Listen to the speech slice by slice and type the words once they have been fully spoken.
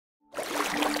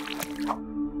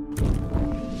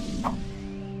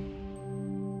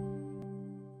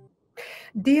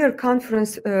Dear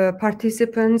conference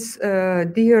participants,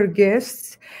 dear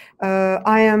guests,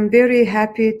 I am very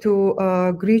happy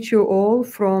to greet you all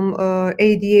from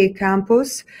ADA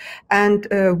campus and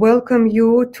welcome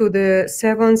you to the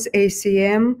 7th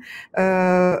ACM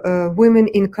Women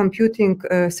in Computing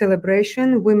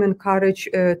celebration, womENcourage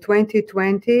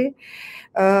 2020.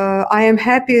 I am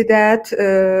happy that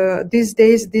these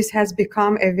days this has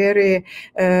become a very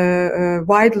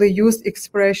widely used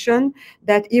expression,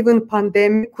 that even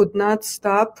pandemic could not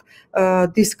stop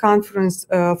this conference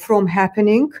from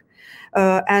happening.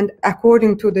 And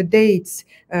according to the dates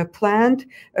planned,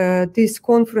 this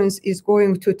conference is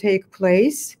going to take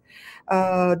place.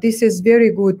 This is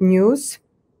very good news.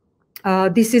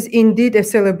 This is indeed a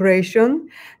celebration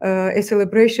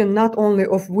not only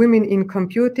of women in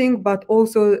computing, but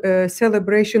also a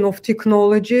celebration of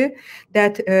technology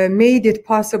that made it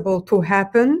possible to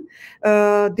happen,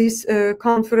 this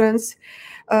conference.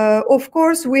 Of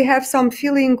course, we have some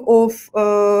feeling of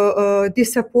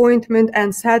disappointment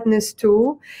and sadness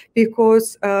too,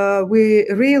 because we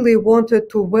really wanted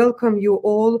to welcome you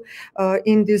all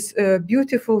in this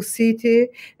beautiful city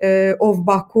of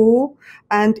Baku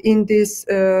and in this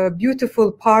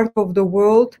beautiful part of the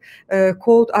world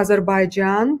called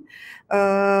Azerbaijan.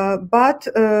 But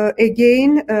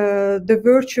again, the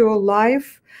virtual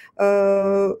life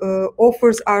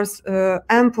offers us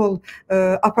ample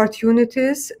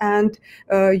opportunities, and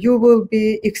you will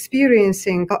be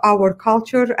experiencing our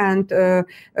culture, and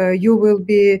you will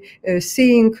be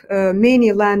seeing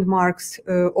many landmarks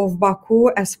of Baku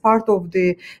as part of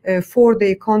the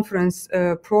 4-day conference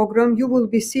program. You will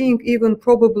be seeing even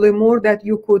probably more that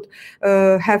you could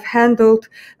have handled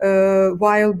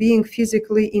while being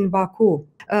physically in Baku.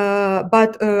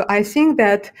 But I think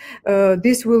that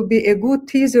this will be a good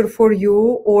teaser for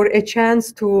you, or a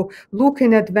chance to look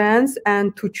in advance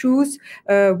and to choose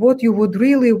what you would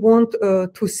really want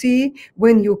to see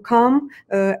when you come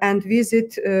and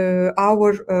visit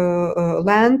our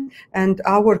land and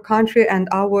our country and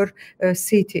our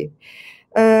city.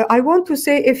 I want to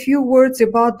say a few words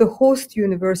about the host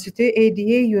university,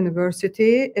 ADA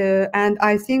University, and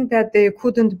I think that there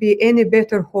couldn't be any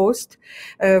better host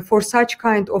for such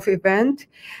kind of event.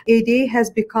 ADA has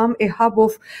become a hub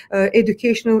of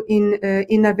educational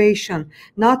innovation,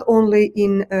 not only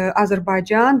in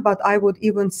Azerbaijan, but I would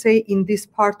even say in this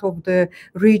part of the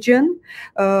region.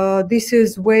 This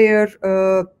is where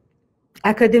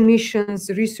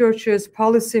academicians, researchers,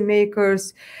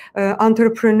 policymakers,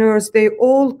 entrepreneurs, they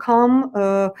all come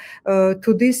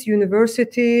to this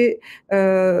university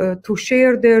to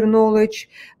share their knowledge,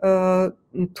 to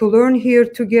learn here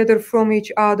together from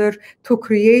each other, to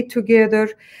create together.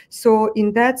 So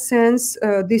in that sense,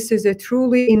 this is a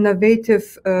truly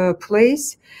innovative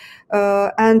place.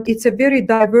 And it's a very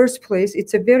diverse place.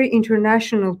 It's a very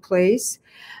international place.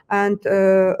 And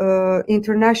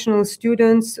international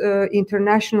students,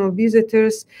 international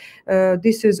visitors,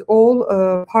 this is all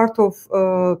part of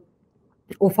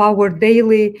our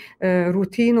daily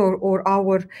routine or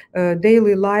our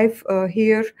daily life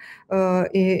here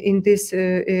in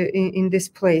this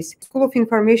place. School of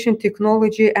Information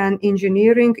Technology and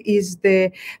Engineering is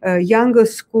the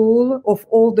youngest school of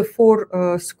all the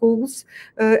 4 schools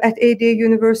at ADA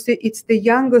University. It's the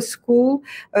youngest school,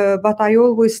 but I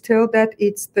always tell that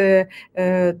it's the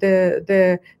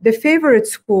favorite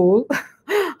school.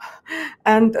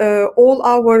 And all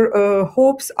our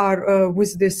hopes are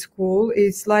with this school.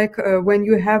 It's like when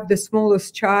you have the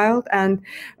smallest child and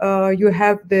you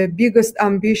have the biggest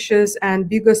ambitions and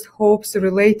biggest hopes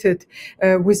related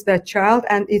with that child.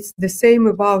 And it's the same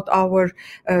about our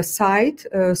site,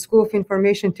 School of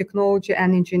Information Technology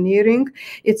and Engineering.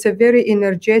 It's a very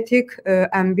energetic,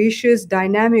 ambitious,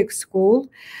 dynamic school,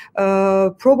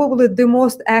 probably the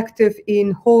most active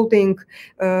in holding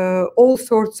all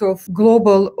sorts of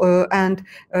global and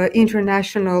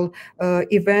international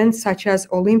events such as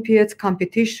Olympiads,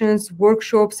 competitions,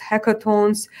 workshops,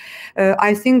 hackathons.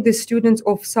 I think the students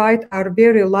of site are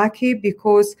very lucky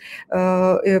because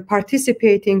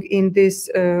participating in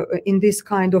this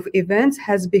kind of events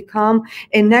has become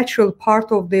a natural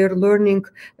part of their learning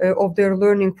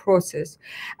process.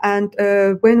 And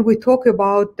when we talk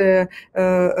about the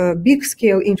big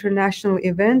scale international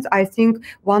events, I think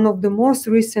one of the most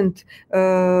recent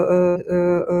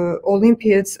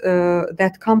Olympiads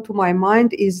that come to my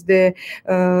mind is the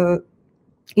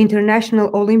International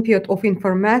Olympiad of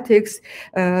Informatics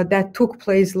that took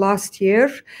place last year.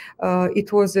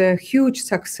 It was a huge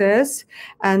success,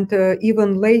 and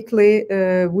even lately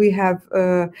we have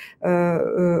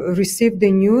received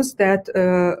the news that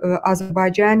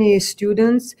Azerbaijani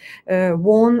students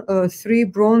won 3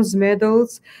 bronze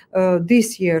medals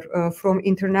this year from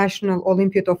International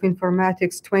Olympiad of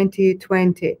Informatics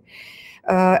 2020.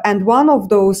 And one of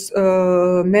those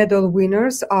medal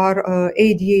winners are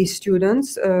ADA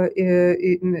students.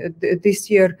 This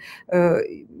year,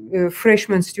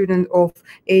 freshman student of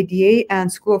ADA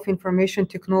and School of Information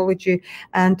Technology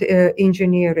and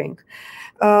Engineering.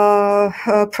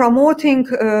 Promoting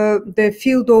the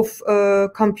field of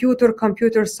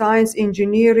computer science,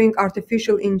 engineering,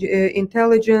 artificial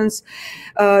intelligence,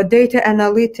 data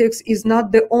analytics is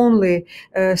not the only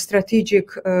strategic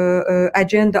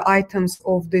agenda items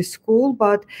of the school,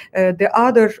 but the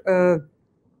other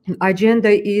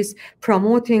agenda is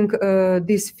promoting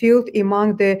this field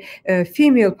among the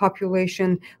female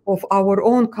population of our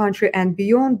own country and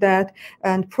beyond that.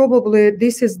 And probably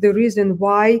this is the reason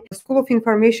why School of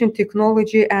Information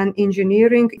Technology and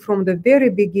Engineering from the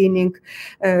very beginning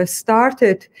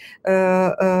started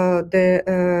the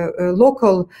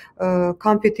local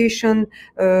competition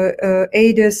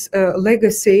ADA's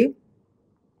legacy,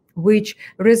 which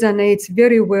resonates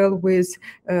very well with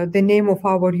the name of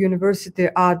our university,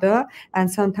 ADA,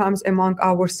 and sometimes among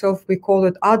ourselves we call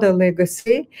it ADA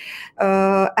Legacy.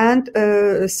 And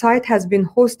site has been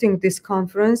hosting this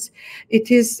conference.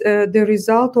 It is the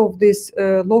result of this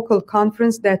local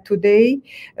conference that today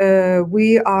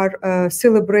we are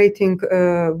celebrating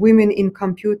women in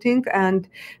computing, and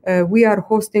we are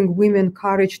hosting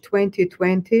womENcourage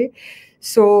 2020.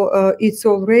 So it's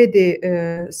already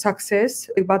a success,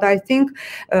 but I think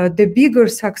the bigger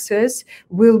success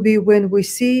will be when we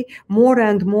see more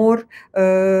and more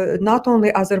not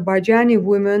only Azerbaijani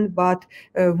women, but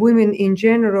women in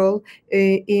general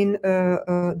in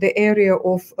the area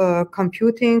of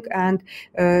computing and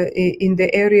in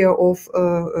the area of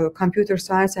computer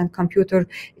science and computer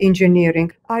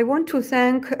engineering. I want to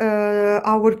thank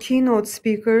our keynote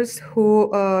speakers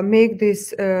who make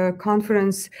this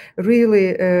conference really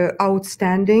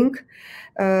outstanding.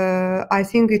 I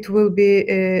think it will be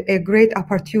a great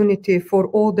opportunity for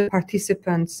all the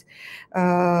participants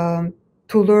to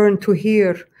learn, to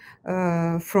hear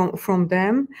from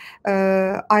them.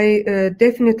 I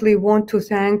definitely want to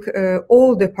thank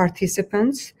all the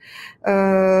participants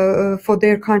for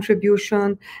their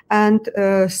contribution, and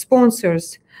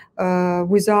sponsors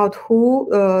without who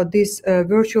this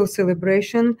virtual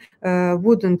celebration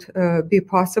wouldn't be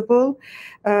possible.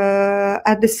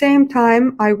 At the same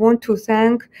time, I want to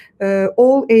thank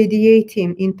all ADA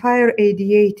team, entire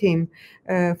ADA team,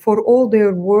 for all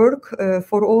their work,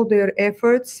 for all their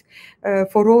efforts,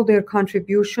 for all their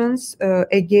contributions,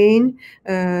 again,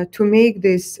 to make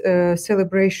this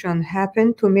celebration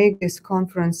happen, to make this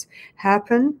conference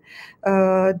happen,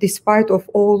 despite of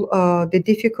all the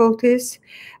difficulties.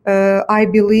 I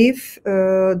believe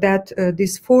that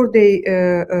this 4-day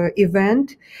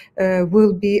event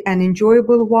will be an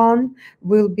enjoyable one,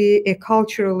 will be a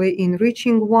culturally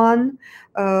enriching one,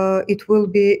 it will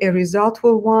be a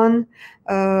resultful one,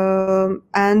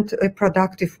 and a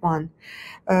productive one.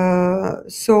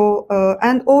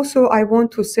 And also I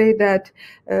want to say that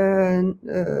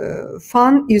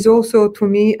fun is also to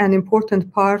me an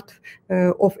important part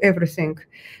of everything.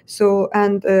 So,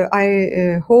 and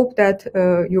I hope that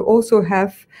you also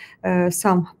have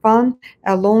some fun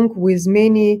along with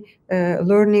many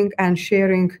learning and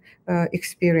sharing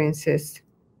experiences.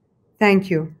 Thank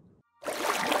you.